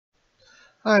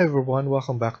Hi everyone,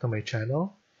 welcome back to my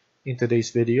channel. In today's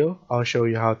video, I'll show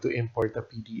you how to import a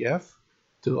PDF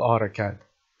to AutoCAD.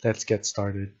 Let's get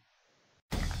started.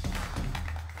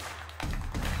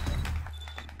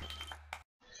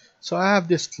 So I have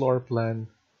this floor plan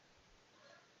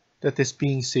that is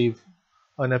being saved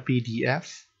on a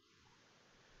PDF.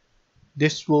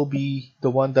 This will be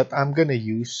the one that I'm gonna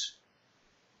use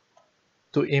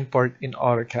to import in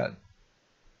AutoCAD.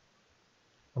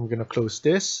 I'm gonna close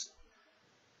this.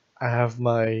 I have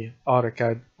my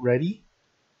AutoCAD ready.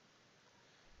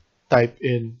 Type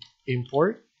in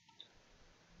import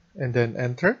and then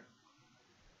enter.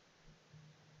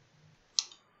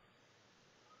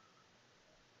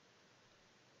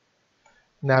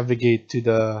 Navigate to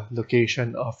the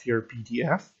location of your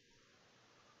PDF.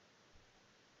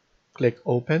 Click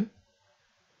open.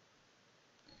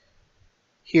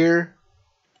 Here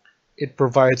it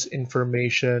provides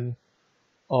information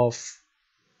of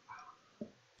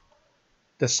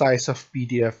the size of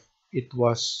PDF it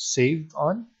was saved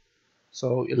on.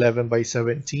 So 11 by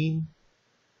 17.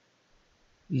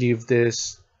 Leave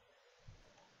this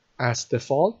as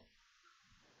default.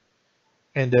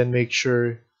 And then make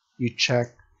sure you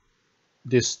check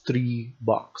this 3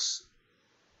 box.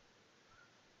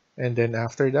 And then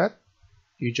after that,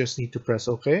 you just need to press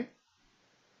OK.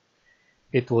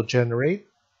 It will generate.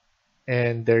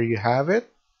 And there you have it.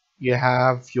 You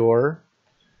have your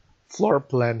floor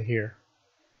plan here.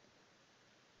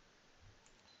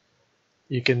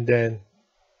 You can then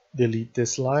delete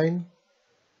this line.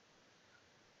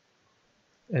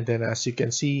 And then as you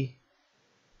can see,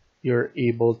 you're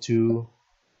able to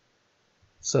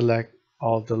select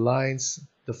all the lines,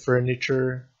 the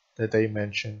furniture, the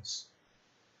dimensions.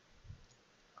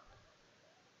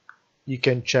 You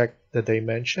can check the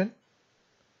dimension.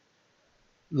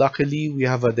 Luckily, we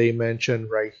have a dimension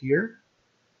right here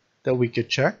that we could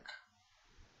check.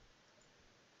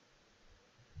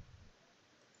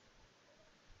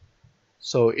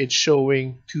 So it's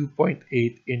showing 2.8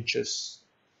 inches.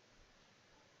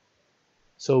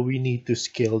 So we need to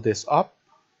scale this up.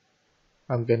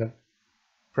 I'm gonna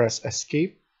press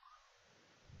escape.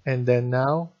 And then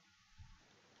now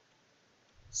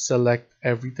select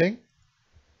everything.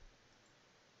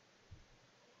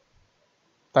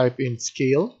 Type in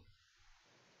scale.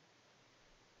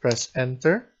 Press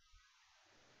enter.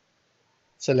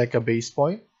 Select a base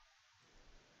point.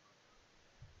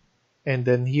 And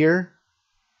then here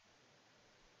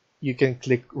you can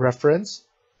click reference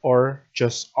or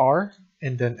just R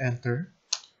and then enter.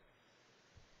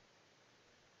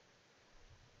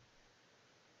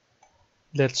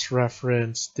 Let's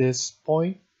reference this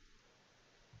point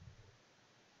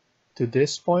to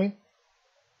this point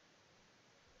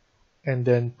and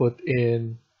then put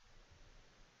in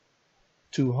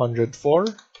 204,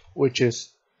 which is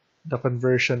the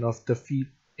conversion of the feet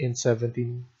in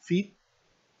 17 feet.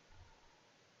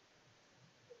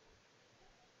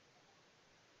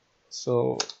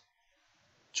 So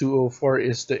 204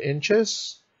 is the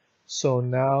inches. So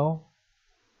now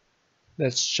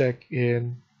let's check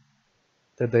in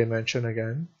the dimension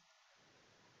again.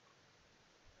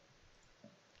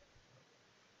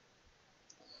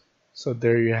 So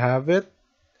there you have it.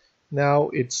 Now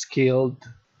it's scaled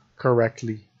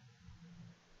correctly.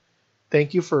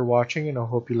 Thank you for watching and I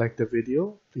hope you liked the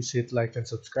video. Please hit like and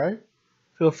subscribe.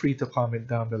 Feel free to comment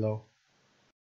down below.